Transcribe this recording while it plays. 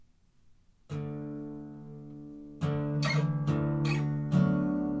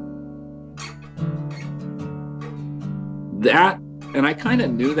that, and I kind of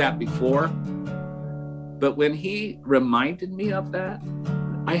knew that before, but when he reminded me of that,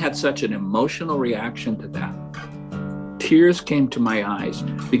 I had such an emotional reaction to that. Tears came to my eyes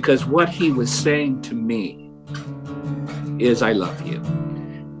because what he was saying to me is, I love you.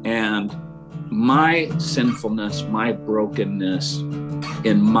 And my sinfulness, my brokenness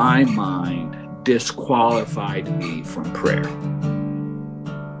in my mind disqualified me from prayer.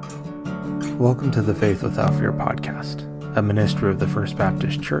 Welcome to the Faith Without Fear podcast, a ministry of the First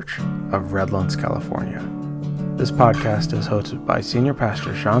Baptist Church of Redlands, California. This podcast is hosted by Senior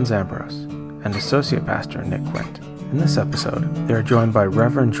Pastor Sean Zambros and Associate Pastor Nick Quint. In this episode, they are joined by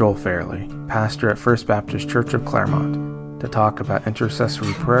Reverend Joel Fairley, pastor at First Baptist Church of Claremont, to talk about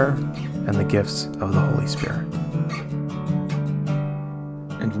intercessory prayer and the gifts of the Holy Spirit.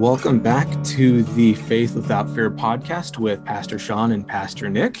 And welcome back to the Faith Without Fear podcast with Pastor Sean and Pastor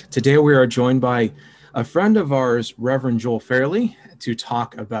Nick. Today we are joined by a friend of ours, Reverend Joel Fairley, to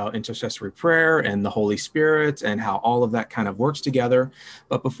talk about intercessory prayer and the Holy Spirit and how all of that kind of works together.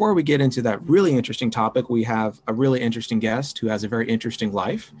 But before we get into that really interesting topic, we have a really interesting guest who has a very interesting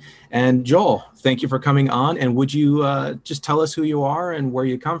life. And Joel, thank you for coming on. And would you just tell us who you are and where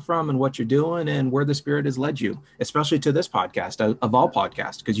you come from and what you're doing and where the Spirit has led you, especially to this podcast of all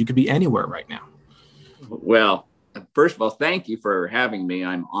podcasts, because you could be anywhere right now. Well, first of all, thank you for having me.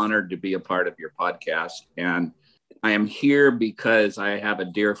 I'm honored to be a part of your podcast. And I am here because I have a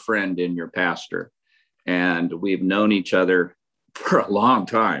dear friend in your pastor, and we've known each other for a long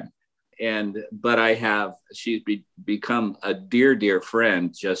time. But she's become a dear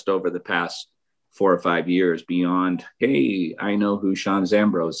friend just over the past 4 or 5 years beyond, hey, I know who Sean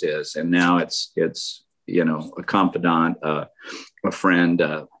Zambros is. And now it's a confidant, a friend,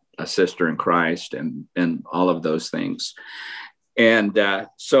 a sister in Christ, and all of those things. And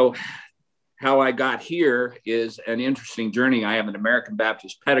so how I got here is an interesting journey. I have an American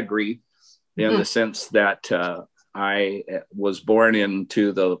Baptist pedigree in the sense that I was born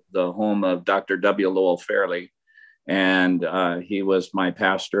into the home of Dr. W. Lowell Fairley, and he was my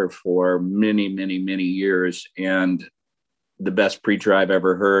pastor for many years, and the best preacher I've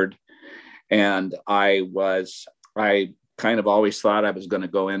ever heard. And I kind of always thought I was going to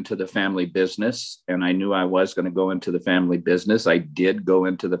go into the family business, and I knew I was going to go into the family business. I did go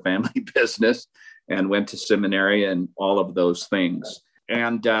into the family business and went to seminary and all of those things,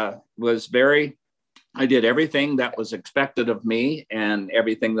 and I did everything that was expected of me and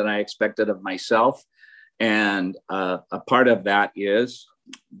everything that I expected of myself. And a part of that is,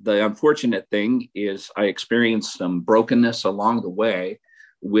 the unfortunate thing is, I experienced some brokenness along the way,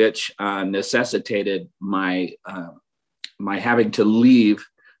 which necessitated my having to leave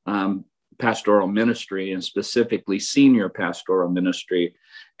pastoral ministry, and specifically senior pastoral ministry,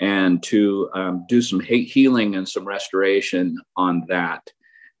 and to do some healing and some restoration on that.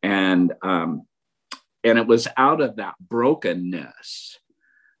 And it was out of that brokenness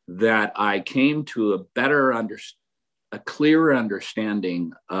that I came to a clearer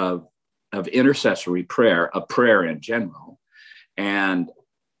understanding of intercessory prayer, of prayer in general, and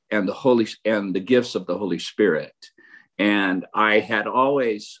the gifts of the Holy Spirit. And I had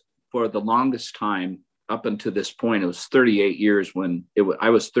always, for the longest time, up until this point, it was 38 years I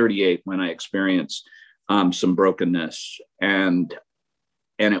was 38 when I experienced some brokenness. And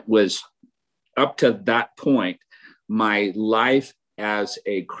it was up to that point, my life as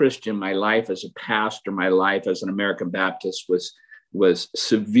a Christian, my life as a pastor, my life as an American Baptist was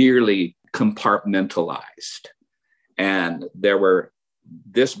severely compartmentalized. And there were,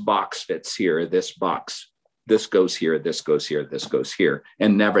 this box fits here, this goes here, this goes here, this goes here,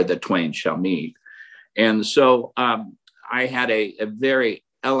 and never the twain shall meet. And so I had a very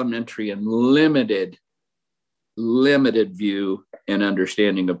elementary and limited view and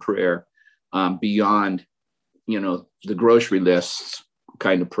understanding of prayer beyond, the grocery lists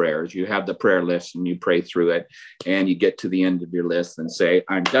kind of prayers. You have the prayer list and you pray through it, and you get to the end of your list and say,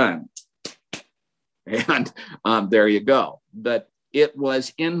 I'm done. And there you go. But it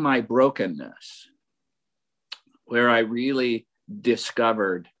was in my brokenness where I really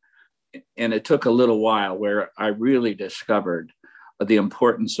discovered, and it took a little while, where I really discovered the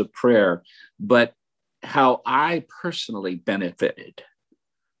importance of prayer, but how I personally benefited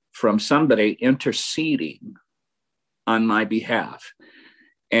from somebody interceding on my behalf.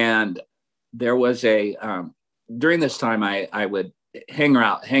 And there was during this time, I would hang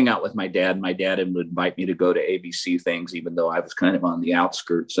out with my dad. My dad would invite me to go to ABC things, even though I was kind of on the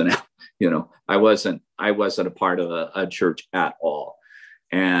outskirts, and I wasn't a part of a church at all.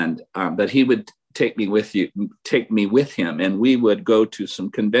 And but he would take me with him, and we would go to some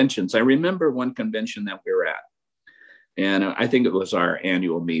conventions. I remember one convention that we were at, And I think it was our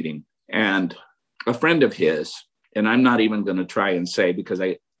annual meeting. And a friend of his, and I'm not even going to try and say, because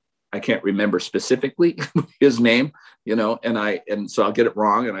I can't remember specifically his name, and so I'll get it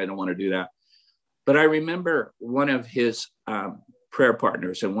wrong, and I don't want to do that. But I remember one of his prayer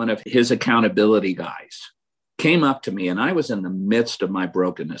partners and one of his accountability guys came up to me, and I was in the midst of my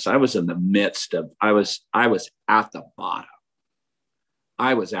brokenness. I was at the bottom.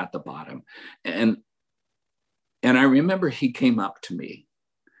 I was at the bottom. And I remember he came up to me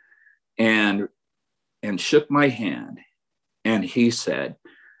and shook my hand, and he said,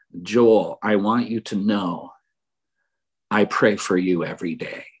 "Joel, I want you to know I pray for you every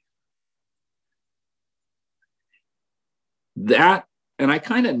day." That, and I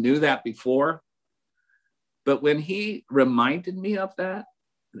kind of knew that before, but when he reminded me of that,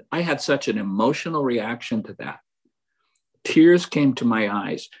 I had such an emotional reaction to that. Tears came to my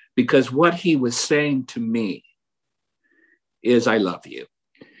eyes, because what he was saying to me is, I love you.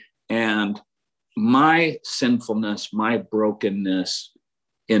 And my sinfulness, my brokenness,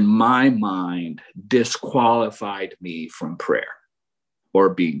 in my mind, disqualified me from prayer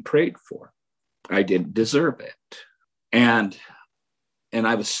or being prayed for. I didn't deserve it. And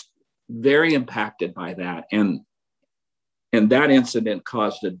I was very impacted by that. And that incident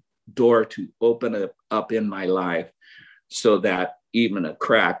caused a door to open up in my life, so that even a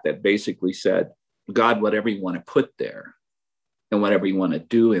crack that basically said, God, whatever you want to put there and whatever you want to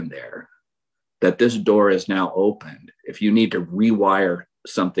do in there, that this door is now opened. If you need to rewire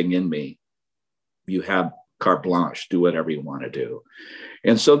something in me, you have carte blanche, do whatever you want to do.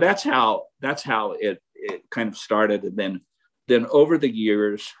 And so that's how it kind of started. And then over the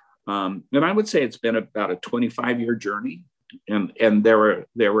years, and I would say it's been about a 25-year journey. And there were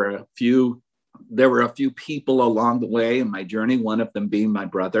a few people along the way in my journey, one of them being my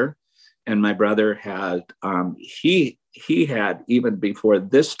brother. And my brother had, he had, even before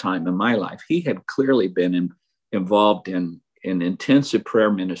this time in my life, he had clearly been involved in intensive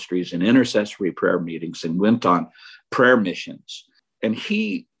prayer ministries and intercessory prayer meetings, and went on prayer missions. And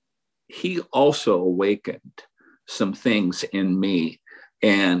he also awakened some things in me.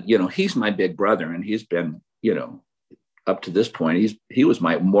 And, he's my big brother, and he's been, up to this point, he was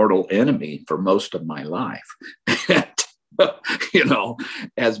my mortal enemy for most of my life,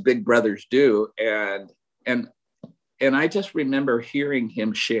 as big brothers do. And I just remember hearing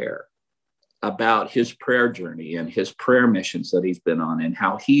him share about his prayer journey and his prayer missions that he's been on, and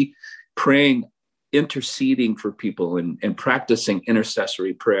how he praying, interceding for people and practicing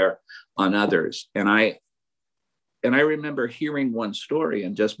intercessory prayer on others. And I remember hearing one story,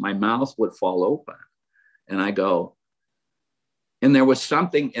 and just my mouth would fall open, and I go, and there was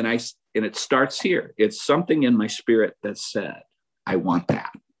something, and it starts here. It's something in my spirit that said, I want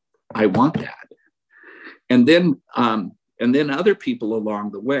that. I want that. And then other people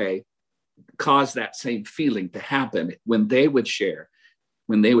along the way caused that same feeling to happen when they would share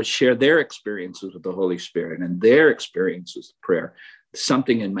their experiences with the Holy Spirit and their experiences of prayer.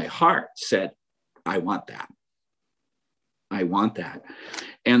 Something in my heart said, I want that. I want that.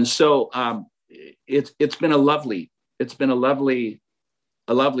 And so it's been a lovely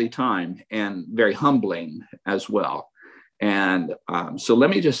time, and very humbling as well. And so let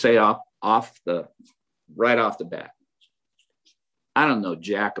me just say right off the bat, I don't know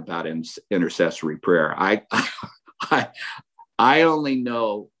jack about intercessory prayer. I only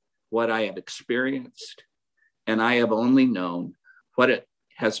know what I have experienced, and I have only known what it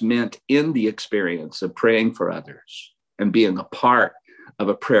has meant in the experience of praying for others and being a part of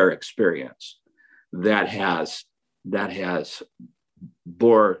a prayer experience that has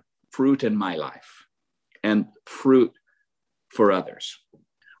bore fruit in my life and fruit for others.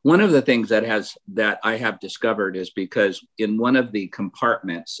 One of the things that I have discovered is, because in one of the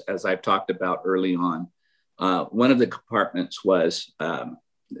compartments, as I've talked about early on, one of the compartments was the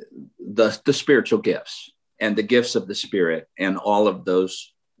spiritual gifts and the gifts of the Spirit and all of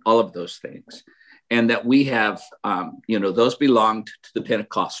those things. And that we have, those belonged to the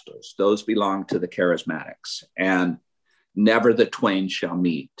Pentecostals, those belong to the Charismatics, and never the twain shall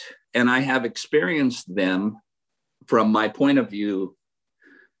meet. And I have experienced them from my point of view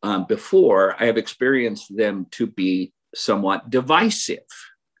before. I have experienced them to be somewhat divisive,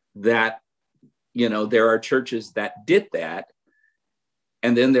 that, there are churches that did that.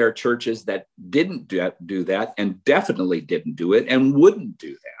 And then there are churches that didn't do that, and definitely didn't do it and wouldn't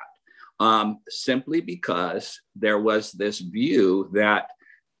do that, simply because there was this view that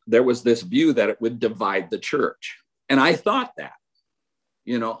it would divide the church. And I thought that,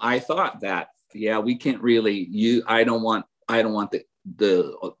 yeah, we can't really, I don't want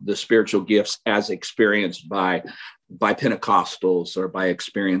the spiritual gifts as experienced by Pentecostals or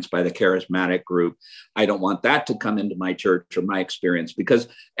experienced by the charismatic group. I don't want that to come into my church or my experience, because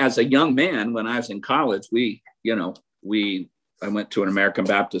as a young man, when I was in college, I went to an American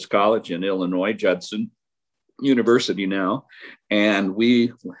Baptist college in Illinois, Judson University now, and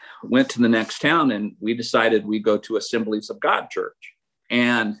we went to the next town and we decided we'd go to Assemblies of God Church.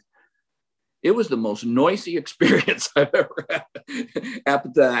 And it was the most noisy experience I've ever had up to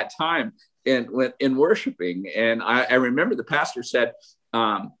that time in worshiping. And I remember the pastor said,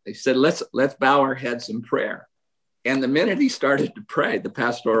 he said, let's bow our heads in prayer. And the minute he started to pray, the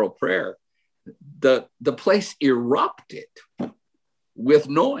pastoral prayer, the place erupted with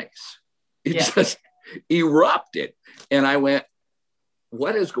noise. It just erupted. And I went,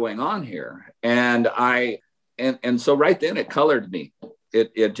 what is going on here? And so right then it colored me.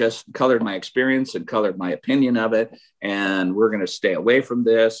 It just colored my experience and colored my opinion of it. And we're going to stay away from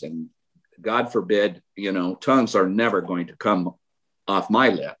this. And God forbid, tongues are never going to come off my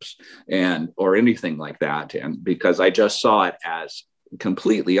lips or anything like that. And because I just saw it as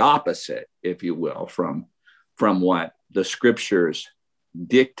completely opposite, if you will, from what the scriptures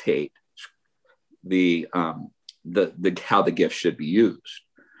dictate how the gift should be used.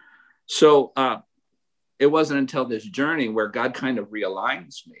 So, it wasn't until this journey where God kind of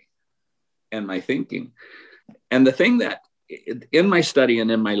realigns me and my thinking. And the thing that in my study and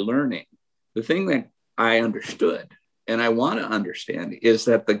in my learning, the thing that I understood and I want to understand is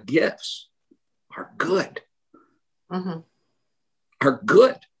that the gifts are good. Mm-hmm. Are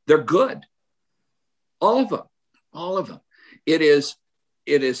good. They're good. All of them. It is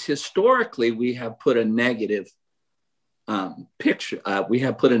historically, we have put a negative picture. We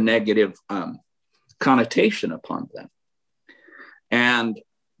have put a negative connotation upon them.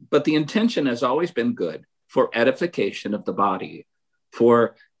 But the intention has always been good, for edification of the body,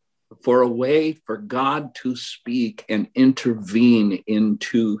 for a way for God to speak and intervene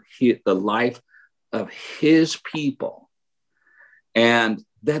into the life of his people, and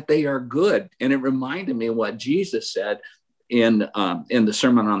that they are good. And it reminded me of what Jesus said in the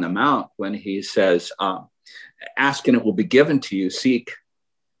Sermon on the Mount, when he says, ask and it will be given to you, seek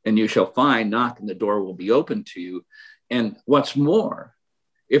and you shall find, knock and the door will be open to you. And what's more,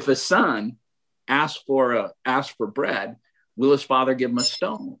 if a son asks for bread, will his father give him a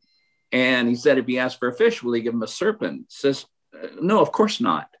stone? And he said, if he asks for a fish, will he give him a serpent? Says, no, of course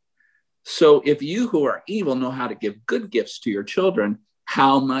not. So if you who are evil know how to give good gifts to your children,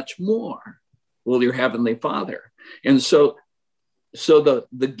 how much more will your heavenly Father? And so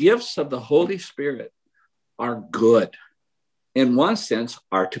the gifts of the Holy Spirit are good. In one sense,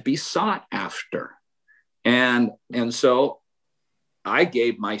 are to be sought after. And so I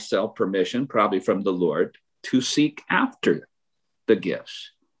gave myself permission, probably from the Lord, to seek after the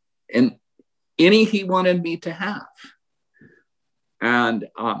gifts and any he wanted me to have.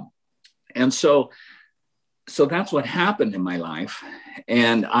 And so that's what happened in my life.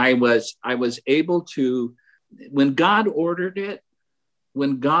 And I was able to, when God ordered it,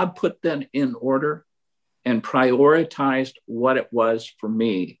 when God put them in order and prioritized what it was for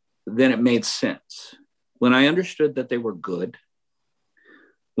me, then it made sense. When I understood that they were good,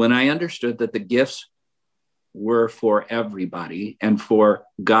 when I understood that the gifts were for everybody and for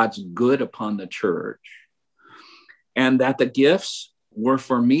God's good upon the church, and that the gifts were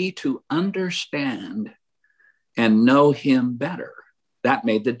for me to understand and know him better, that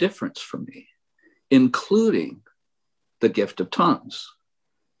made the difference for me, including the gift of tongues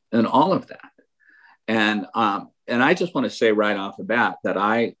and all of that. And I just want to say right off the bat that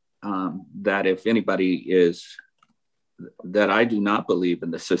that if anybody that I do not believe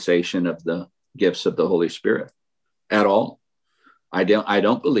in the cessation of the gifts of the Holy Spirit at all. I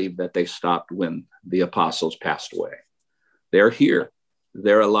don't believe that they stopped when the apostles passed away. They're here.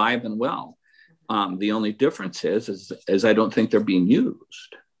 They're alive and well. The only difference is I don't think they're being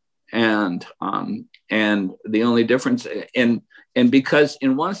used. And the only difference, and because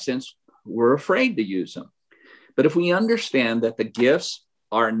in one sense, we're afraid to use them. But if we understand that the gifts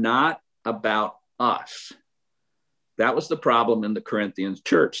are not about us, that was the problem in the Corinthian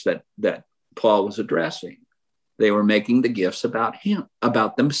church that Paul was addressing. They were making the gifts about him,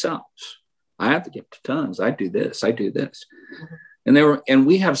 about themselves. I have the gift of tongues. I do this. I do this. Mm-hmm. And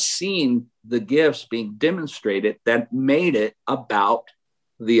we have seen the gifts being demonstrated that made it about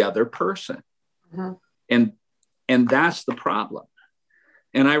the other person. Mm-hmm. And that's the problem.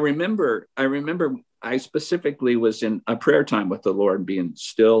 And I remember I specifically was in a prayer time with the Lord, being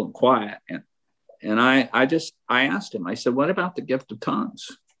still and quiet. And I asked him, I said, what about the gift of tongues?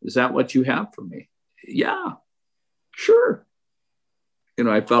 Is that what you have for me? Yeah, sure.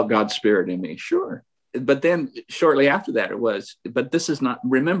 I felt God's spirit in me. Sure. But then shortly after that, it was, but this is not,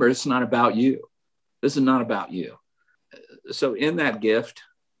 remember, it's not about you. This is not about you. So in that gift,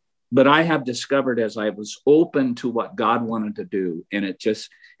 but I have discovered as I was open to what God wanted to do, and it just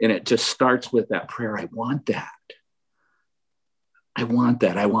starts with that prayer. I want that. I want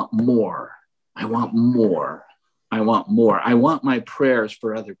that. I want more. I want more. I want more. I want my prayers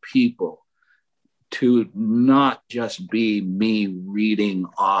for other people to not just be me reading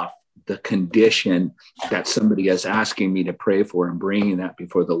off the condition that somebody is asking me to pray for and bringing that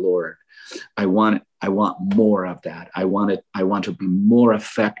before the Lord. I want more of that. I want to be more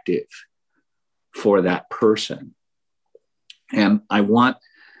effective for that person. And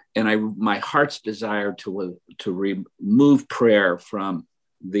my heart's desire to remove prayer from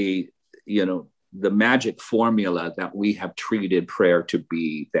the magic formula that we have treated prayer to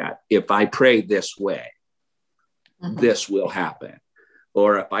be, that if I pray this way, this will happen.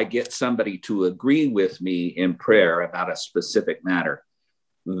 Or if I get somebody to agree with me in prayer about a specific matter,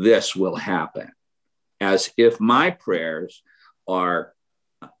 this will happen. As if my prayers are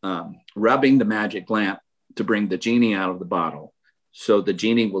rubbing the magic lamp to bring the genie out of the bottle, so the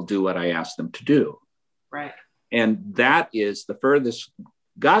genie will do what I ask them to do. Right. And that is the furthest.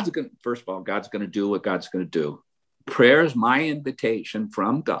 First of all, God's going to do what God's going to do. Prayer is my invitation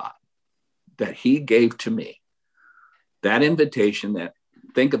from God that he gave to me. That invitation, that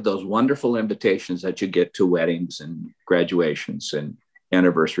think of those wonderful invitations that you get to weddings and graduations and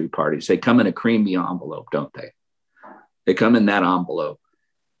anniversary parties. They come in a creamy envelope, don't they? They come in that envelope.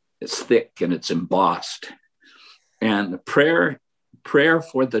 It's thick and it's embossed. And prayer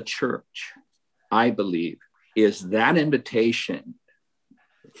for the church, I believe, is that invitation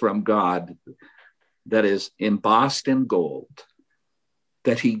from God that is embossed in gold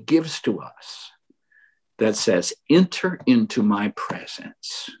that he gives to us, that says, enter into my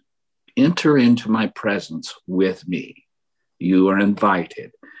presence. Enter into my presence with me. You are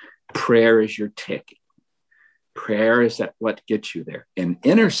invited. Prayer is your ticket. Prayer is what gets you there. And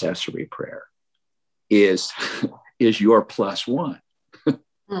intercessory prayer is your +1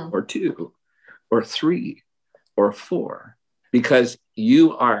 or 2 or 3 or 4, because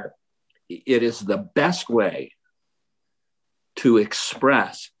it is the best way to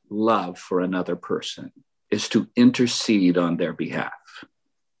express love for another person, is to intercede on their behalf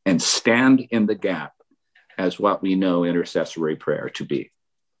and stand in the gap as what we know intercessory prayer to be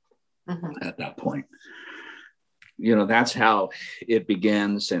at that point. That's how it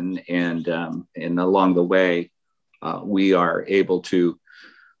begins. And along the way, we are able to,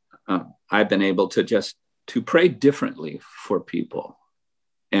 I've been able to pray differently for people.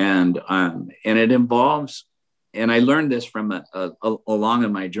 And it involves, and I learned this from along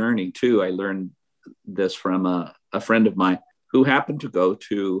in my journey too. I learned this from a friend of mine who happened to go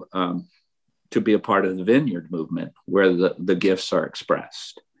to be a part of the Vineyard movement, where the gifts are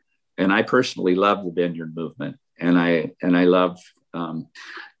expressed. And I personally love the Vineyard movement, and I love.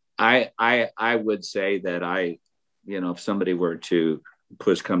 I would say that if somebody were to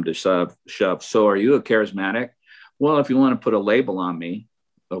push come to shove, so are you a charismatic? Well, if you want to put a label on me,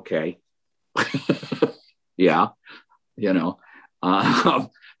 okay. Yeah, I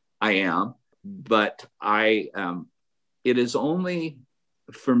am, but it is only,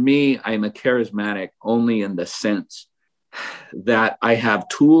 for me, I'm a charismatic only in the sense that I have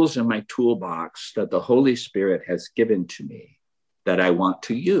tools in my toolbox that the Holy Spirit has given to me that I want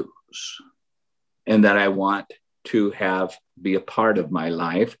to use and that I want to be a part of my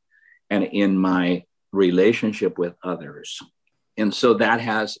life and in my relationship with others. And so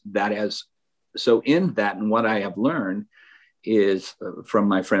so in that, and what I have learned is from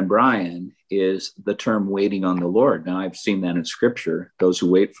my friend Brian, is the term waiting on the Lord. Now, I've seen that in scripture. Those who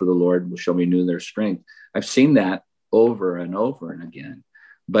wait for the Lord shall renew their strength. I've seen that over and over and again.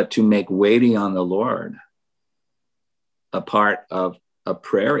 But to make waiting on the Lord a part of a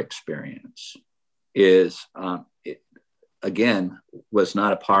prayer experience is, again, was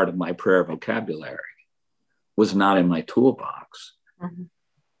not a part of my prayer vocabulary, was not in my toolbox.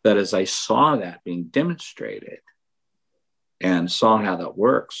 But as I saw that being demonstrated and saw how that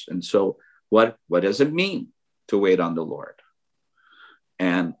works, and so what does it mean to wait on the Lord?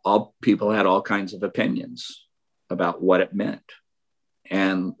 And all people had all kinds of opinions about what it meant.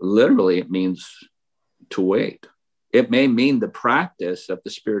 And literally it means to wait. It may mean the practice of the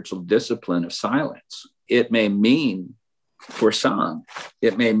spiritual discipline of silence. It may mean, for some,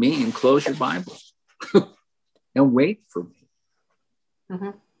 it may mean close your Bible and wait for me.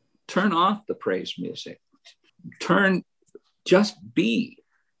 Turn off the praise music. Just be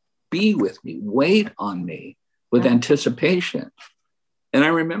with me. Wait on me with anticipation. And I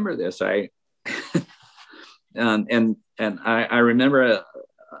remember this. I remember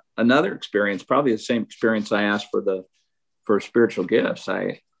another experience, probably the same experience I asked for spiritual gifts.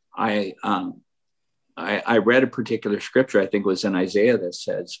 I read a particular scripture, I think it was in Isaiah, that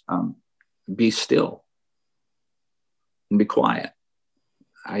says, be still and be quiet.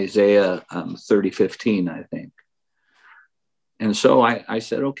 Isaiah 30:15, I think. And so I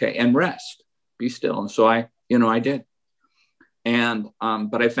said, okay, and rest, be still. And so I did. And,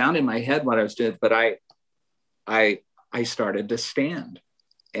 but I found in my head what I was doing, but I started to stand,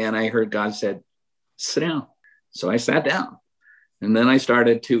 and I heard God said, sit down. So I sat down, and then I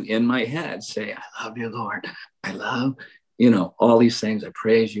started to, in my head, say, I love you, Lord. I love, all these things. I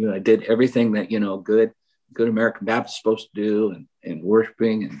praise you. I did everything that, good American Baptist is supposed to do, and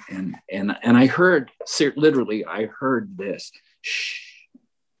worshiping. And I heard, literally, I heard this, shh.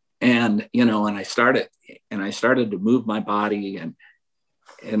 And, and I started to move my body, and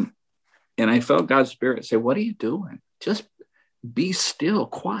I felt God's Spirit say, what are you doing? Just be still,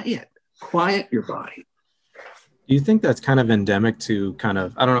 quiet your body. Do you think that's kind of endemic to kind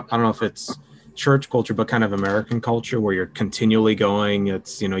of, I don't know if it's church culture, but kind of American culture, where you're continually going,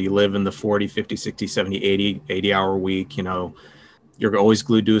 it's, you live in the 40, 50, 60, 70, 80 hour week, you're always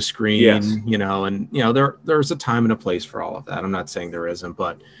glued to a screen, Yes. And, there's a time and a place for all of that. I'm not saying there isn't,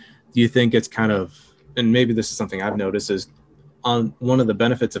 but do you think it's kind of, and maybe this is something I've noticed, is on one of the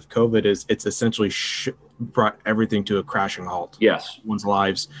benefits of COVID is it's essentially brought everything to a crashing halt. Yes. One's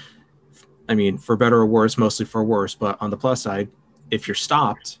lives. I mean, for better or worse, mostly for worse. But on the plus side, if you're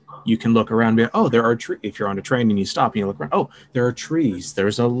stopped, you can look around and be, oh, there are trees. If you're on a train and you stop and you look around, oh, there are trees.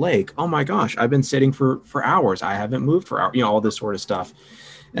 There's a lake. Oh my gosh, I've been sitting for hours. I haven't moved for hours. All this sort of stuff.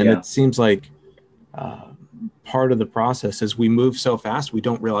 And It seems like part of the process is we move so fast, we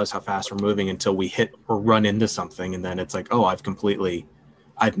don't realize how fast we're moving until we hit or run into something. And then it's like, oh,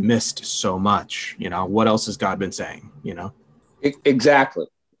 I've missed so much. What else has God been saying? Exactly.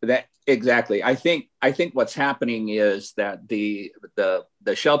 Exactly. I think what's happening is that the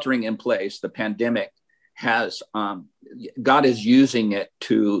sheltering in place, the pandemic, has God is using it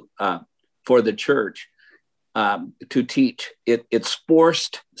to for the church to teach. It's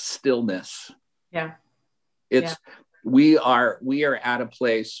forced stillness. Yeah. We are at a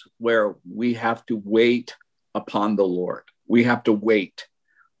place where we have to wait upon the Lord. We have to wait,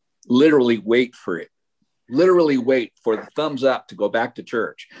 literally wait for it. Literally wait for the thumbs up to go back to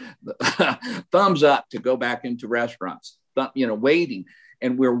church, thumbs up to go back into restaurants, waiting.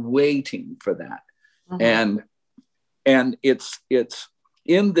 And we're waiting for that. Mm-hmm. And it's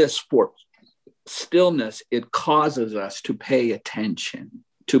in this stillness, it causes us to pay attention.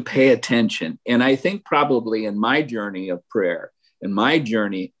 And I think probably in my journey of prayer, in my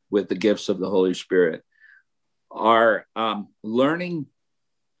journey with the gifts of the Holy Spirit, are learning.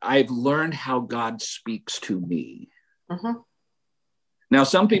 I've learned how God speaks to me. Mm-hmm. Now,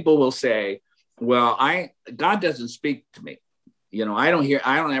 some people will say, well, God doesn't speak to me. I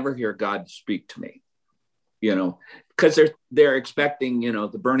don't ever hear God speak to me, because they're expecting,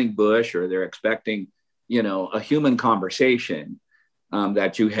 the burning bush, or they're expecting, a human conversation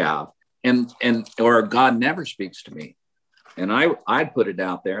that you have, or God never speaks to me. And I'd put it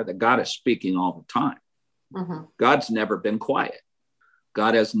out there that God is speaking all the time. Mm-hmm. God's never been quiet.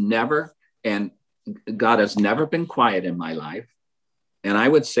 God has never been quiet in my life. And I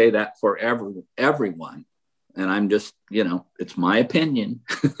would say that for everyone. And I'm just, it's my opinion.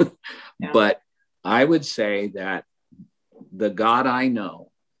 Yeah. But I would say that the God I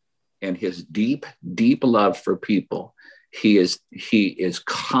know and his deep, deep love for people, he is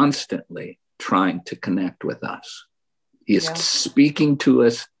constantly trying to connect with us. He is speaking to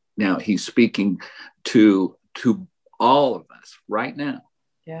us now. He's speaking to all of us right now.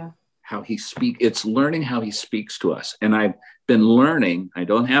 Yeah. How he speaks. It's learning how he speaks to us. And I've been learning, I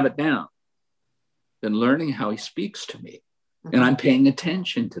don't have it down, been learning how he speaks to me. Mm-hmm. And I'm paying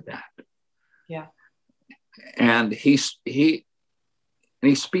attention to that. Yeah. And he speaks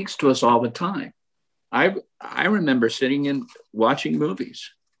to us all the time. I remember sitting and watching movies,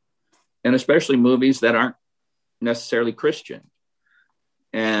 and especially movies that aren't necessarily Christian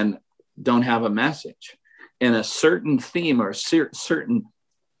and don't have a message. And a certain theme or a certain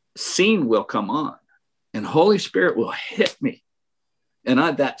scene will come on, and Holy Spirit will hit me. And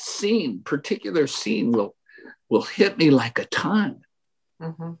that particular scene will hit me like a ton.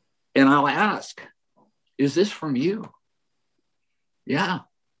 Mm-hmm. And I'll ask, is this from you? Yeah.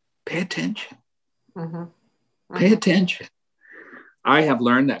 Pay attention. Mm-hmm. Mm-hmm. Pay attention. I have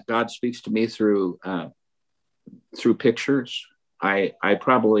learned that God speaks to me through pictures. I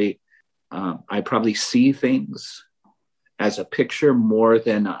probably see things as a picture more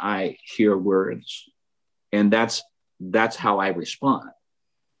than I hear words. And that's how I respond.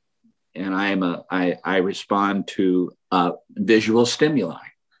 And I respond to visual stimuli.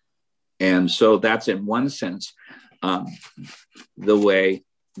 And so that's in one sense the way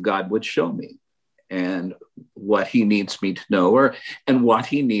God would show me and what he needs me to know, and what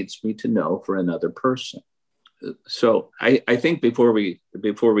he needs me to know for another person. So I think before we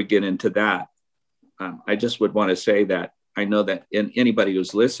get into that, I just would want to say that I know that anybody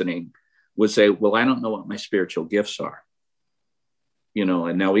who's listening would say, well, I don't know what my spiritual gifts are.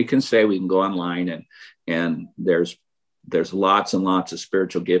 And now we can go online and there's lots and lots of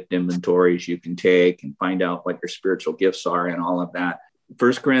spiritual gift inventories you can take and find out what your spiritual gifts are and all of that.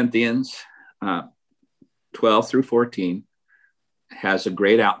 1 Corinthians 12 through 14 has a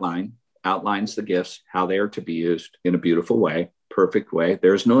great outlines the gifts, how they are to be used in a beautiful way, perfect way.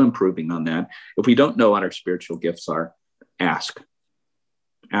 There's no improving on that. If we don't know what our spiritual gifts are, ask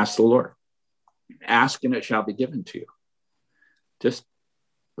the Lord. Ask and it shall be given to you. Just,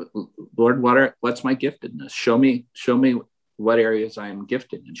 Lord, what's my giftedness? Show me what areas I am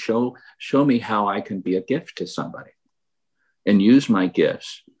gifted in. Show me how I can be a gift to somebody and use my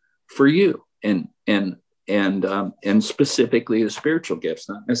gifts for you. And specifically the spiritual gifts,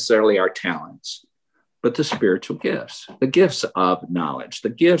 not necessarily our talents, but the spiritual gifts, the gifts of knowledge, the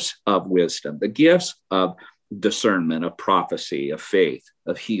gifts of wisdom, the gifts of discernment, of prophecy, of faith,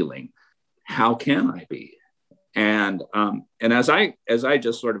 of healing. How can I be? And as I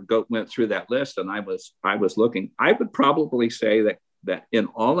just sort of went through that list, and I was looking, I would probably say that in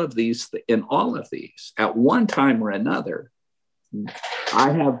all of these, at one time or another,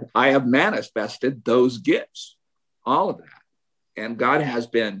 I have manifested those gifts, all of that, and God has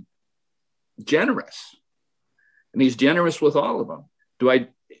been generous, and He's generous with all of them.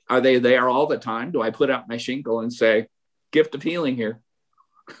 Are they there all the time? Do I put out my shingle and say, "Gift of healing here"?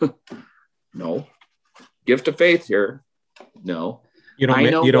 No. Gift of faith here? No. You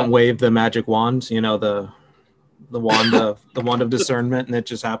don't wave the magic wand, the wand of discernment, and it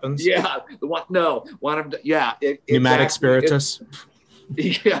just happens. Yeah, wand of pneumatic spiritus.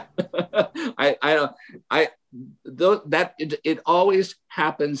 Yeah, it always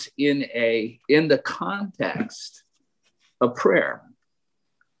happens in the context of prayer.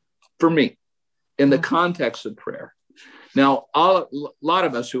 For me, in the context of prayer. Now, a lot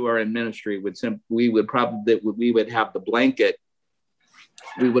of us who are in ministry we would have the blanket.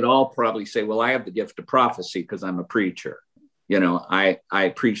 We would all probably say, well, I have the gift of prophecy because I'm a preacher.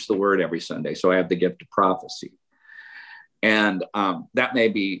 I preach the word every Sunday, so I have the gift of prophecy. And that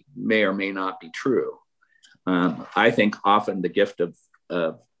may or may not be true. I think often the gift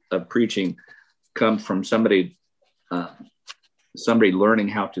of preaching comes from somebody learning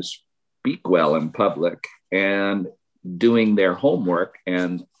how to speak well in public and doing their homework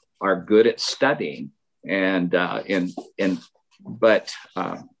and are good at studying but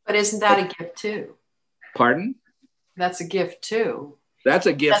isn't that a gift too? Pardon? That's a gift too. That's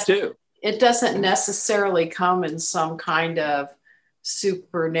a gift too. It doesn't necessarily come in some kind of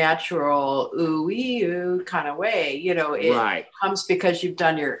supernatural ooh kind of way. It comes because you've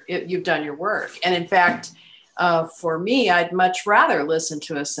done your work. And in fact, for me, I'd much rather listen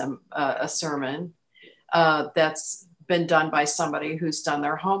to a sermon that's been done by somebody who's done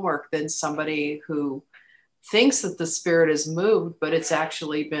their homework than somebody who thinks that the Spirit is moved, but it's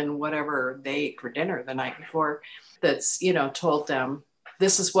actually been whatever they ate for dinner the night before that's, told them,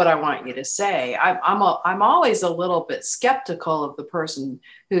 this is what I want you to say. I'm always a little bit skeptical of the person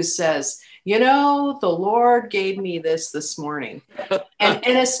who says, the Lord gave me this morning.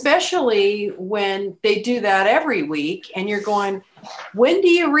 and especially when they do that every week and you're going, when do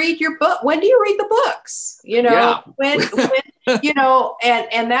you read your book? When do you read the books? Yeah. when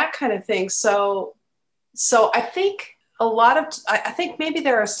and that kind of thing. So I think I think maybe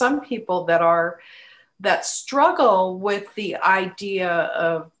there are some people that struggle with the idea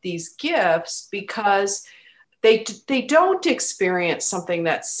of these gifts because they don't experience something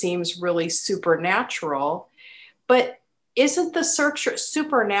that seems really supernatural, but isn't the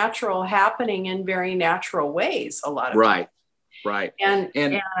supernatural happening in very natural ways a lot of times? Right. And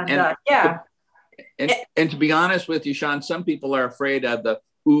to be honest with you, Sean, some people are afraid of the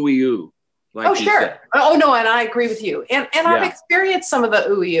ooh. Like oh, sure. Said. Oh, no, and I agree with you. And I've experienced some of the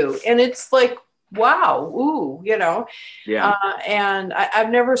ooh, and it's like, wow, ooh, Yeah. And I've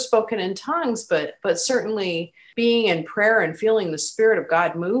never spoken in tongues, but certainly being in prayer and feeling the Spirit of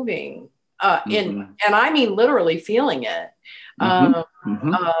God moving, and I mean literally feeling it,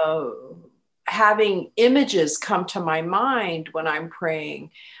 having images come to my mind when I'm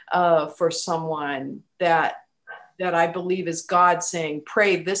praying for someone that that I believe is God saying,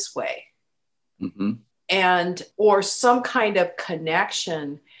 pray this way. And, or some kind of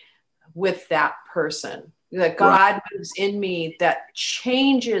connection with that person, that God moves in me that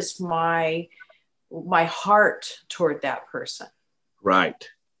changes my heart toward that person. Right.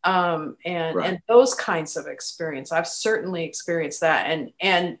 And those kinds of experience, I've certainly experienced that.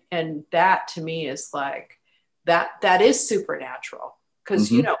 And that to me is like, that is supernatural.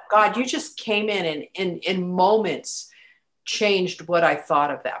 Because, you know, God, you just came in and in moments changed what I thought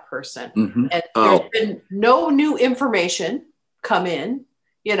of that person. And there's been no new information come in.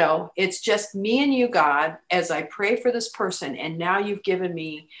 You know, it's just me and you, God, as I pray for this person. And now you've given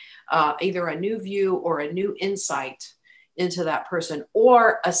me either a new view or a new insight into that person,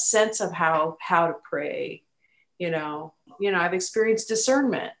 or a sense of how to pray. You know, I've experienced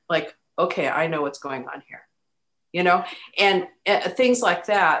discernment, like, okay, I know what's going on here, you know, and things like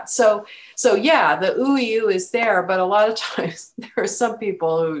that. So yeah, the ooh is there, but a lot of times there are some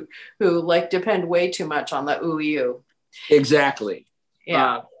people who like depend way too much on the ooh. Exactly.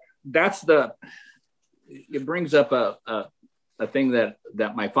 Yeah. It brings up a thing that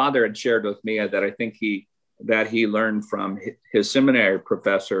my father had shared with me that I think he learned from his seminary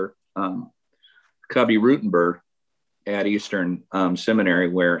professor, Cubby Rutenberg at Eastern Seminary,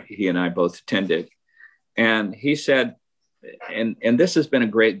 where he and I both attended. And he said, and this has been a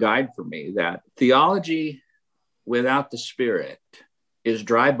great guide for me, that theology without the Spirit is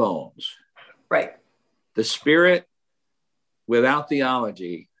dry bones. Right. The Spirit without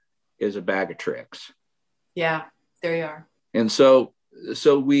theology is a bag of tricks. Yeah, there you are. And so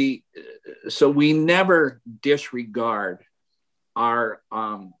we never disregard our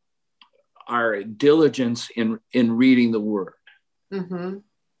diligence in reading the Word.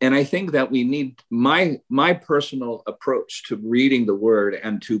 And I think that we need, my personal approach to reading the Word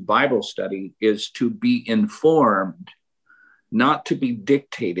and to Bible study is to be informed, not to be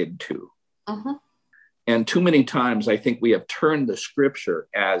dictated to. And too many times I think we have turned the Scripture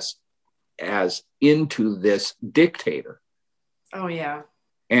as into this dictator. Oh yeah.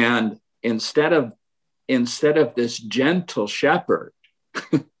 And instead of this gentle shepherd,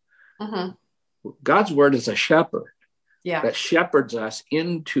 God's Word is a shepherd. Yeah. That shepherds us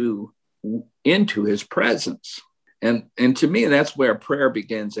into his presence. And to me, that's where prayer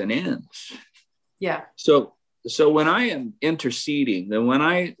begins and ends. Yeah. So when I am interceding, then when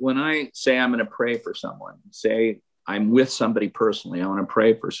I say I'm going to pray for someone, say I'm with somebody personally, I want to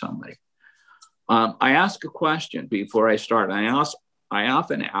pray for somebody. I ask a question before I start. I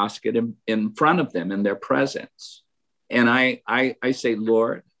often ask it in front of them in their presence. And I say,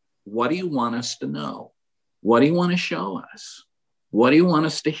 Lord, what do you want us to know? What do you want to show us? What do you want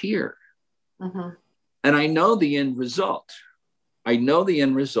us to hear? And I know the end result. I know the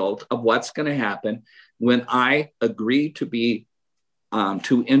end result of what's going to happen when I agree to be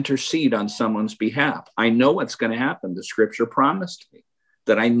to intercede on someone's behalf. I know what's going to happen. The Scripture promised me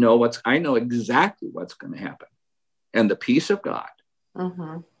that I know exactly what's going to happen. And the peace of God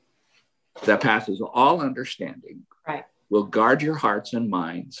that passes all understanding will guard your hearts and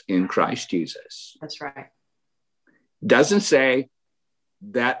minds in Christ Jesus. That's right. Doesn't say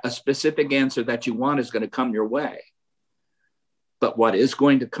that a specific answer that you want is going to come your way. But what is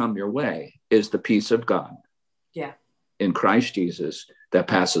going to come your way is the peace of God. Yeah. In Christ Jesus that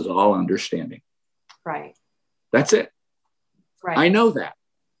passes all understanding. Right. That's it. Right. I know that.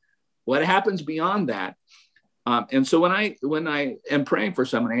 What happens beyond that? And so when I am praying for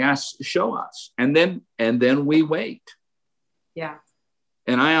someone, I ask, show us, and then we wait. Yeah.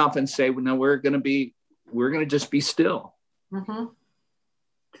 And I often say, well, no, we're going to just be still.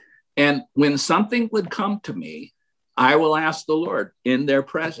 And when something would come to me, I will ask the Lord in their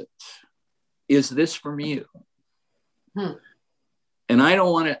presence, is this from you? And I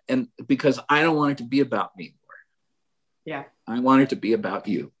don't want it, and because I don't want it to be about me, Lord. Yeah. I want it to be about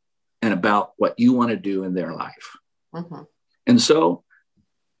you and about what you want to do in their life. And so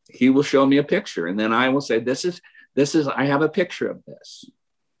he will show me a picture, and then I will say, this is, I have a picture of this.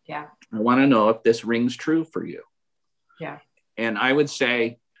 Yeah. I want to know if this rings true for you. Yeah. And I would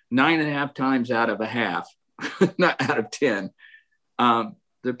say 9.5 times out of a half, not out of 10,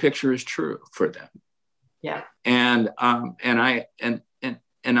 the picture is true for them. Yeah. And I, they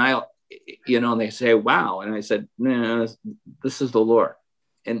say, wow. And I said, no, this is the Lord.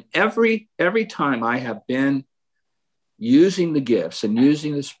 And every time I have been using the gifts and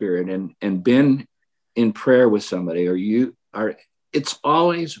using the Spirit and been in prayer with somebody, it's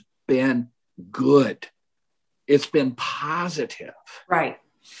always been good. It's been positive. Right.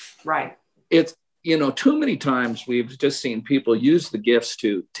 It's, too many times we've just seen people use the gifts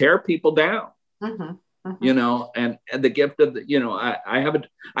to tear people down. you know, and the gift of the, you know, I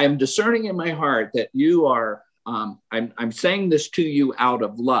am discerning in my heart that you are, I'm saying this to you out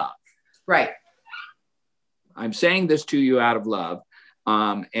of love. Right. I'm saying this to you out of love.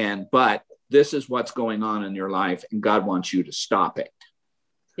 But this is what's going on in your life and God wants you to stop it.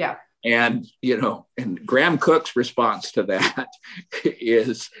 Yeah. And, you know, and Graham Cook's response to that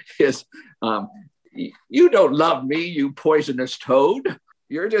is you don't love me, you poisonous toad.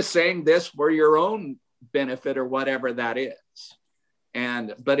 You're just saying this for your own benefit or whatever that is.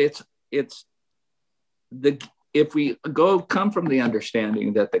 But if we come from the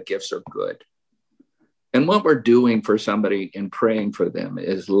understanding that the gifts are good, and what we're doing for somebody in praying for them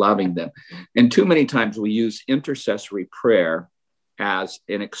is loving them. And too many times we use intercessory prayer as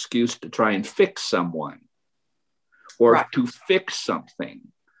an excuse to try and fix someone or to fix something.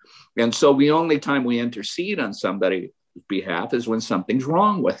 And so the only time we intercede on somebody's behalf is when something's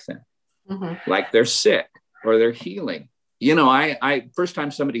wrong with them, like they're sick or they're healing. You know, I first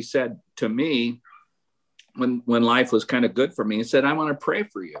time somebody said to me when life was kind of good for me, he said, I want to pray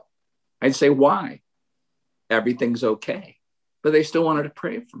for you. I'd say, why? Everything's okay. But they still wanted to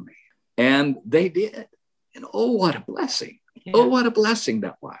pray for me. And they did. And oh, what a blessing. Yeah. Oh, what a blessing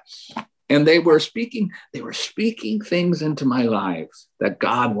that was. And they were speaking things into my life that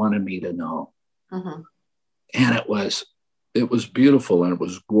God wanted me to know. And it was beautiful and it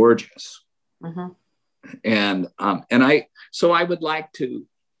was gorgeous. And I would like to,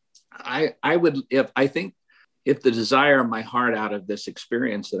 if the desire of my heart out of this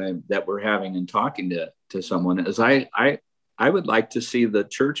experience that we're having and talking to someone is I would like to see the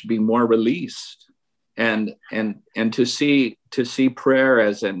church be more released and to see prayer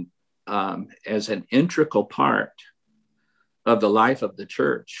as an integral part of the life of the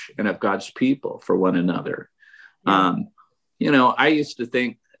church and of God's people for one another. Yeah. You know, I used to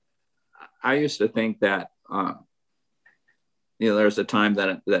think that you know, there's a time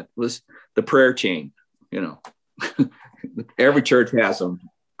that was the prayer chain. You know, every church has them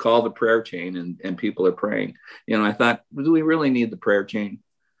called the prayer chain and people are praying. You know, I thought, do we really need the prayer chain?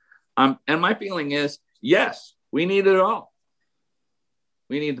 And my feeling is, yes, we need it all.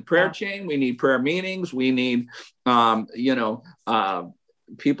 We need the prayer chain. We need prayer meetings. We need,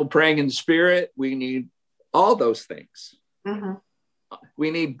 people praying in the spirit. We need all those things.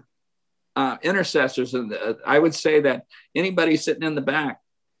 We need intercessors. And I would say that anybody sitting in the back,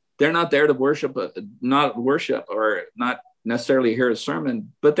 they're not there to worship or not necessarily hear a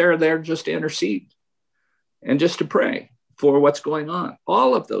sermon, but they're there just to intercede and just to pray for what's going on.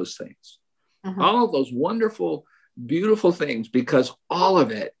 All of those things, all of those wonderful, beautiful things, because all of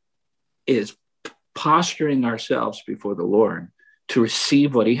it is posturing ourselves before the Lord to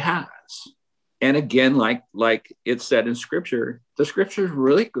receive what he has. And again, like it said in Scripture, the Scripture is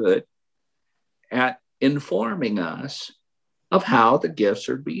really good at informing us of how the gifts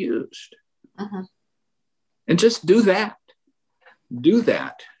are to be used. And just do that.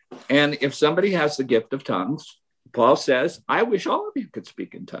 And if somebody has the gift of tongues, Paul says, I wish all of you could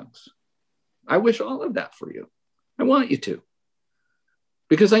speak in tongues. I wish all of that for you. I want you to.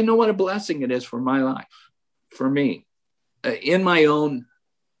 Because I know what a blessing it is for my life, for me, in my own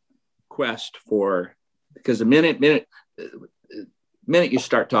quest for, because the minute you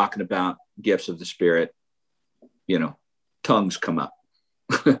start talking about gifts of the Spirit, you know, tongues come up.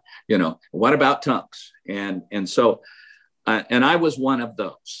 You know, what about tongues? And so I was one of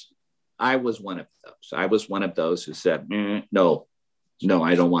those. I was one of those who said, no,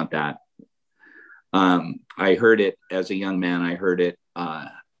 I don't want that. I heard it as a young man. I heard it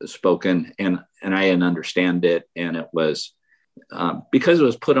spoken, and I didn't understand it. And it was because it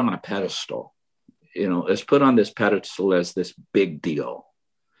was put on a pedestal. You know, it's put on this pedestal as this big deal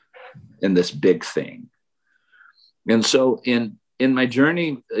and this big thing. And so in my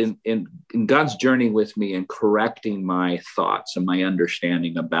journey, in God's journey with me in correcting my thoughts and my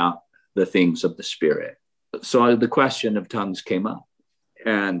understanding about the things of the Spirit, so the question of tongues came up,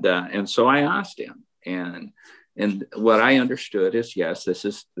 and so I asked him, and what I understood is, yes, this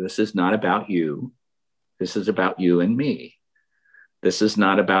is not about you. This is about you and me. This is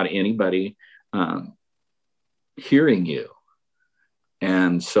not about anybody hearing you.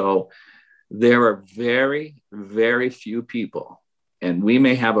 And so there are very, very few people, and we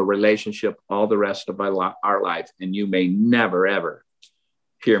may have a relationship all the rest of our life, and you may never, ever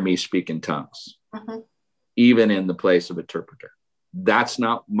hear me speak in tongues, even in the place of interpreter. That's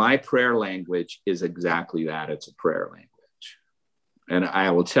not my prayer language. Is exactly that. It's a prayer language. And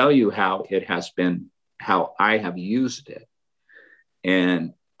I will tell you how it has been, how I have used it.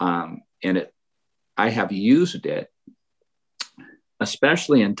 And I have used it,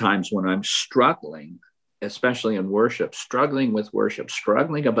 especially in times when I'm struggling especially in worship, struggling with worship,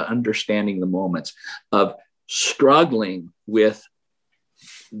 struggling about understanding the moments, of struggling with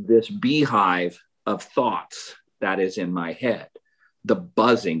this beehive of thoughts that is in my head, the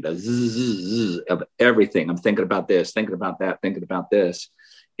buzzing, the zzz of everything. I'm thinking about this, thinking about that, thinking about this.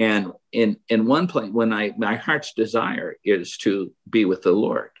 And in one place, my heart's desire is to be with the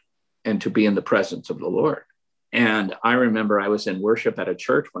Lord and to be in the presence of the Lord. And I remember I was in worship at a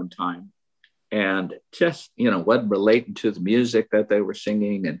church one time, and just, wasn't relating to the music that they were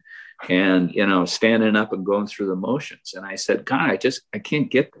singing, and standing up and going through the motions. And I said, God, I can't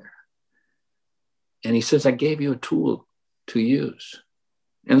get there. And he says, I gave you a tool to use.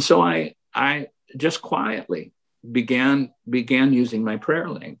 And so I just quietly began using my prayer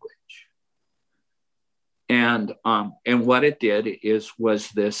language. And what it did was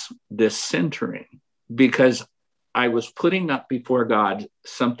this centering, because I was putting up before God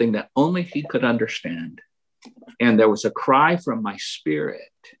something that only he could understand. And there was a cry from my spirit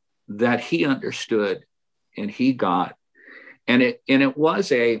that he understood and he got. And it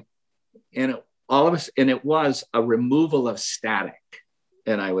was a removal of static,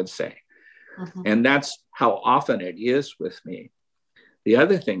 and I would say. Mm-hmm. And that's how often it is with me. The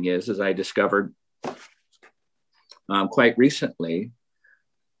other thing is I discovered quite recently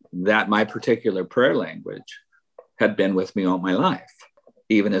that my particular prayer language had been with me all my life,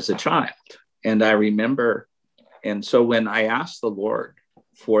 even as a child. And I remember, and so when I asked the Lord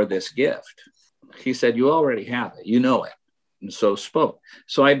for this gift, he said, you already have it, you know it. And so spoke.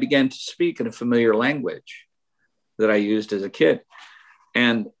 So I began to speak in a familiar language that I used as a kid.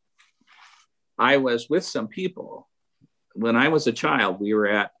 And I was with some people. When I was a child, we were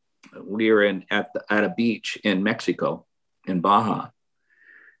at a beach in Mexico, in Baja,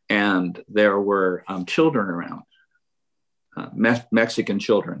 and there were children around, Mexican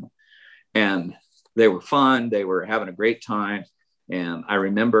children, and they were fun. They were having a great time. And I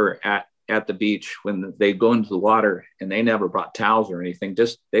remember at the beach when they go into the water, and they never brought towels or anything.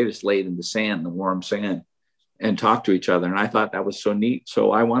 They just laid in the sand, the warm sand, and talked to each other. And I thought that was so neat.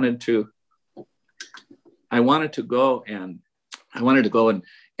 So I wanted to go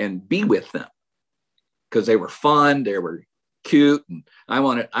and be with them, because they were fun, they were cute, and I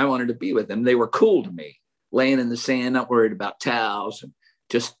wanted to be with them. They were cool to me, laying in the sand, not worried about towels, and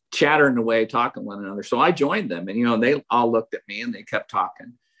just chattering away, talking to one another. So I joined them, and they all looked at me and they kept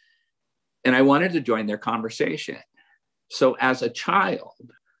talking, and I wanted to join their conversation. So as a child,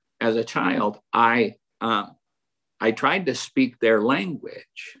 I tried to speak their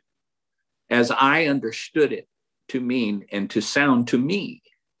language as I understood it to mean and to sound to me.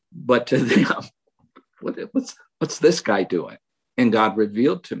 But to them, what's this guy doing? And God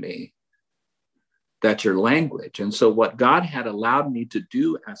revealed to me, that's your language. And so what God had allowed me to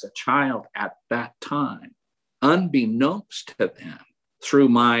do as a child at that time, unbeknownst to them, through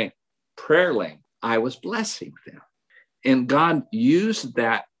my prayer language, I was blessing them. And God used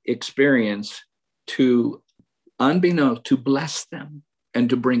that experience to, unbeknownst, to bless them and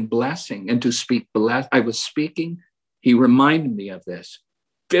to bring blessing and to speak bless. I was speaking. He reminded me of this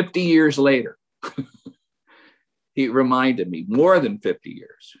 50 years later. He reminded me, more than 50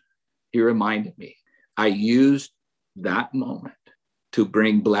 years. He reminded me, I used that moment to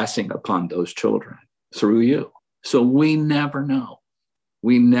bring blessing upon those children through you. So we never know.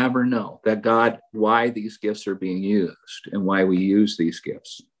 We never know that God, why these gifts are being used and why we use these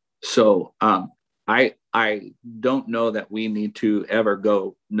gifts. So I don't know that we need to ever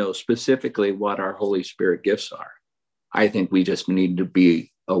know specifically what our Holy Spirit gifts are. I think we just need to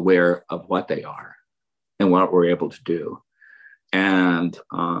be aware of what they are and what we're able to do. And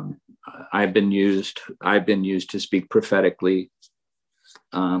I've been used to speak prophetically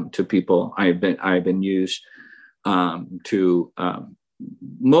to people. I've been used to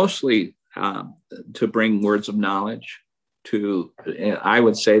mostly to bring words of knowledge. I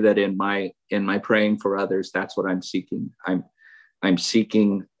would say that in my praying for others, that's what I'm seeking. I'm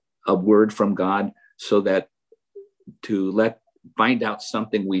seeking a word from God, so that to find out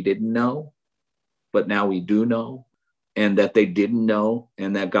something we didn't know, but now we do know, and that they didn't know,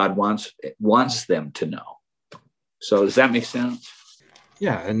 and that God wants them to know. So does that make sense?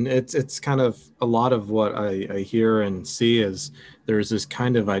 Yeah, and it's kind of a lot of what I hear and see is there's this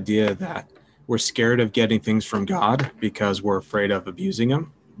kind of idea that we're scared of getting things from God because we're afraid of abusing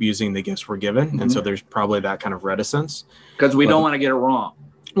them, using the gifts we're given. Mm-hmm. And so there's probably that kind of reticence. Because we don't want to get it wrong.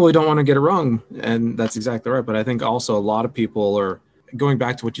 Well, we don't want to get it wrong, and that's exactly right. But I think also a lot of people are going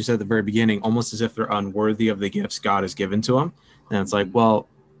back to what you said at the very beginning, almost as if they're unworthy of the gifts God has given to them. And it's like, well,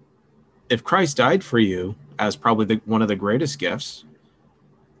 if Christ died for you as probably one of the greatest gifts,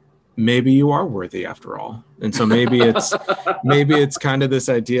 maybe you are worthy after all. And so maybe it's kind of this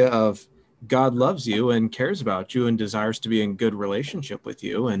idea of God loves you and cares about you and desires to be in good relationship with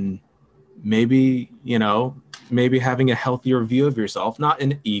you. And maybe, maybe having a healthier view of yourself, not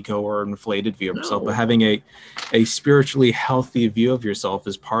an ego or inflated view of yourself, but having a spiritually healthy view of yourself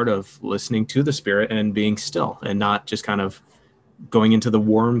is part of listening to the Spirit and being still, and not just kind of going into the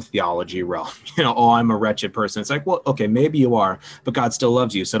worm theology realm. Oh, I'm a wretched person. It's like, well, okay, maybe you are, but God still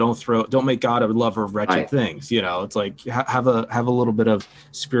loves you. So don't make God a lover of wretched things. It's like have a little bit of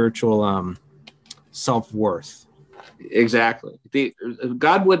spiritual self-worth. Exactly.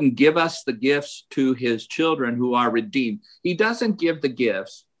 God wouldn't give us the gifts to his children who are redeemed. He doesn't give the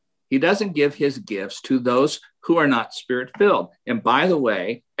gifts. He doesn't give his gifts to those who are not Spirit-filled. And by the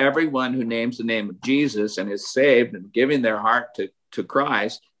way, everyone who names the name of Jesus and is saved and giving their heart to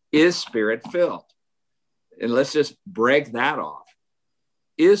Christ is Spirit-filled. And let's just break that off.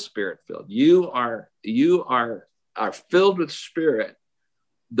 Is Spirit-filled. You are filled with Spirit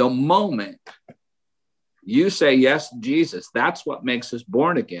the moment you say yes to Jesus. That's what makes us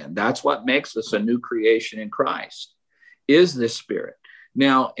born again. That's what makes us a new creation in Christ, is the Spirit.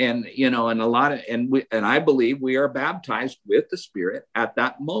 Now, and I believe we are baptized with the Spirit at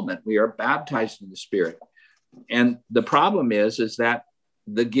that moment. We are baptized in the Spirit. And the problem is that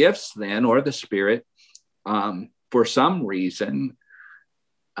the gifts then, or the Spirit, for some reason,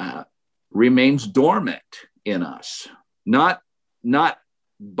 remains dormant in us, not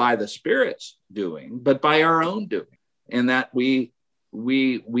by the Spirit's doing, but by our own doing, and that we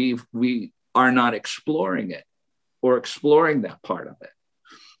are not exploring it or exploring that part of it.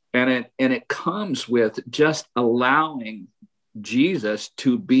 And it comes with just allowing Jesus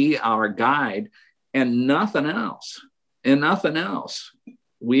to be our guide and nothing else. And nothing else.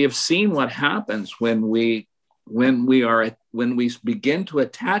 We have seen what happens when we begin to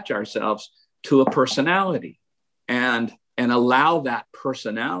attach ourselves to a personality and allow that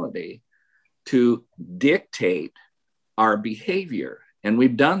personality to dictate our behavior. And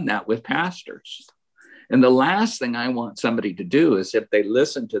we've done that with pastors. And the last thing I want somebody to do is, if they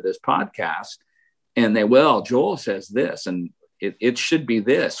listen to this podcast and Joel says this, and it should be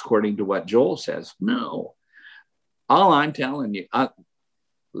this according to what Joel says. No, all I'm telling you,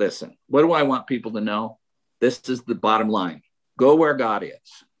 listen, what do I want people to know? This is the bottom line. Go where God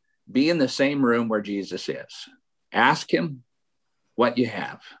is. Be in the same room where Jesus is. Ask him what you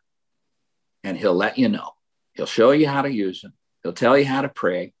have, and he'll let you know. He'll show you how to use them. He'll tell you how to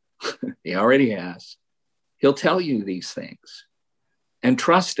pray. He already has. He'll tell you these things, and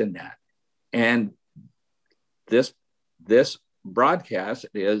trust in that. And this podcast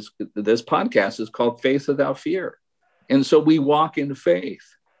is called Faith Without Fear. And so we walk in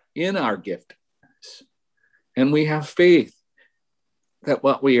faith in our giftedness, and we have faith that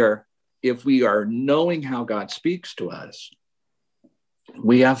if we are knowing how God speaks to us,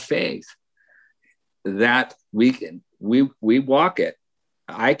 we have faith that we walk it.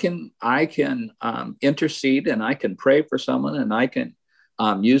 I can intercede, and I can pray for someone, and I can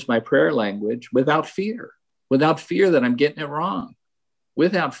use my prayer language without fear that I'm getting it wrong,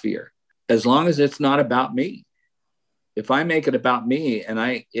 without fear, as long as it's not about me. If I make it about me, and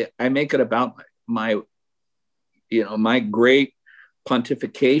I make it about my great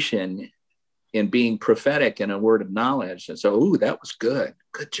pontification in being prophetic in a word of knowledge, and so, ooh, that was good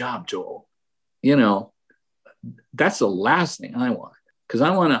job, Joel. That's the last thing I want. Because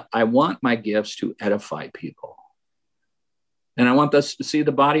I want my gifts to edify people. And I want us to see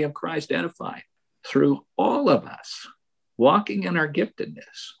the body of Christ edified through all of us, walking in our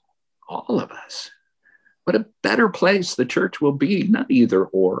giftedness, all of us. What a better place the church will be, not either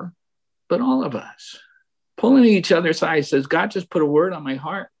or, but all of us. Pulling each other aside, says, God just put a word on my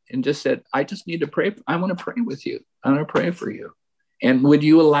heart and just said, I just need to pray. I want to pray with you. I want to pray for you. And would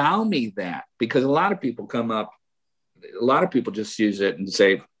you allow me that? Because a lot of people just use it and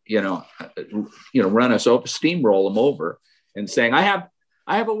say, run us over, steamroll them over, and saying, I have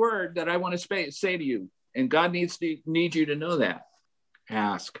a word that I want to say to you, and God needs you to know that.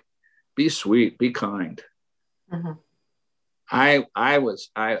 Ask, be sweet, be kind. Mm-hmm.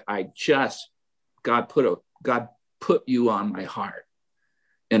 God put you on my heart,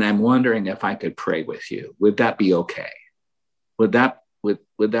 and I'm wondering if I could pray with you. Would that be okay? Would that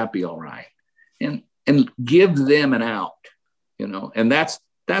be all right? And give them an out, and that's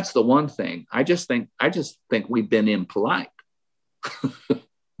the one thing. I just think we've been impolite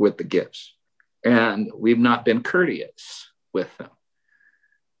with the gifts, and we've not been courteous with them,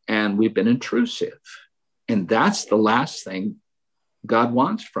 and we've been intrusive. And that's the last thing God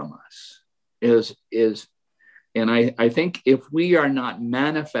wants from us is And I think if we are not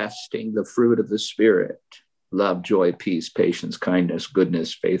manifesting the fruit of the Spirit, love, joy, peace, patience, kindness,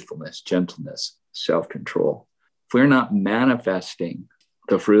 goodness, faithfulness, gentleness, self-control, if we're not manifesting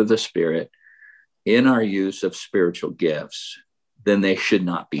the fruit of the Spirit in our use of spiritual gifts, then they should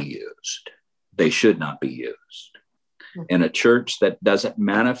not be used. They should not be used. And a church that doesn't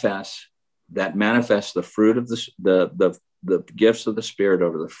manifest the fruit of the gifts of the Spirit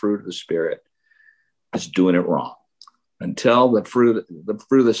over the fruit of the Spirit is doing it wrong. Until the fruit of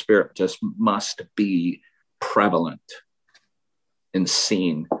the Spirit just must be prevalent and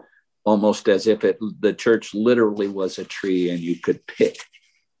seen, almost as if the church literally was a tree and you could pick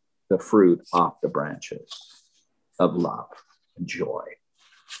the fruit off the branches of love and joy.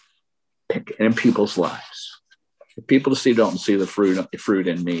 Pick in people's lives. If people don't see the fruit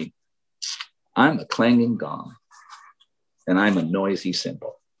in me, I'm a clanging gong and I'm a noisy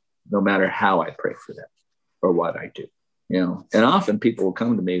cymbal, no matter how I pray for them or what I do. And often people will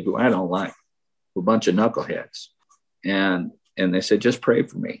come to me who I don't like, a bunch of knuckleheads, and they say, just pray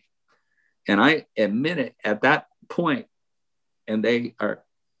for me. And I admit it at that point, and they are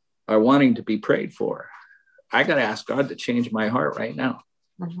wanting to be prayed for. I got to ask God to change my heart right now.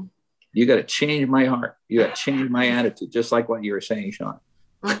 Mm-hmm. You got to change my heart. You got to change my attitude, just like what you were saying, Sean.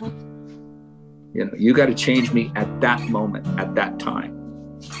 Mm-hmm. You got to change me at that moment, at that time.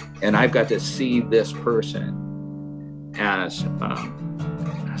 And I've got to see this person as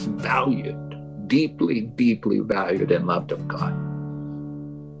valued, deeply, deeply valued and loved of God.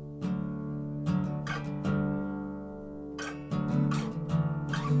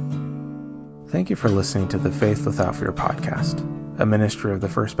 Thank you for listening to the Faith Without Fear podcast, a ministry of the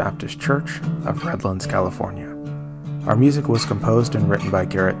First Baptist Church of Redlands, California. Our music was composed and written by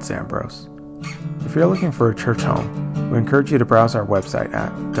Garrett Zambros. If you're looking for a church home, we encourage you to browse our website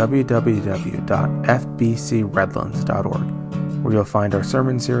at www.fbcredlands.org, where you'll find our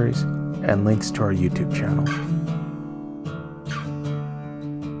sermon series and links to our YouTube channel.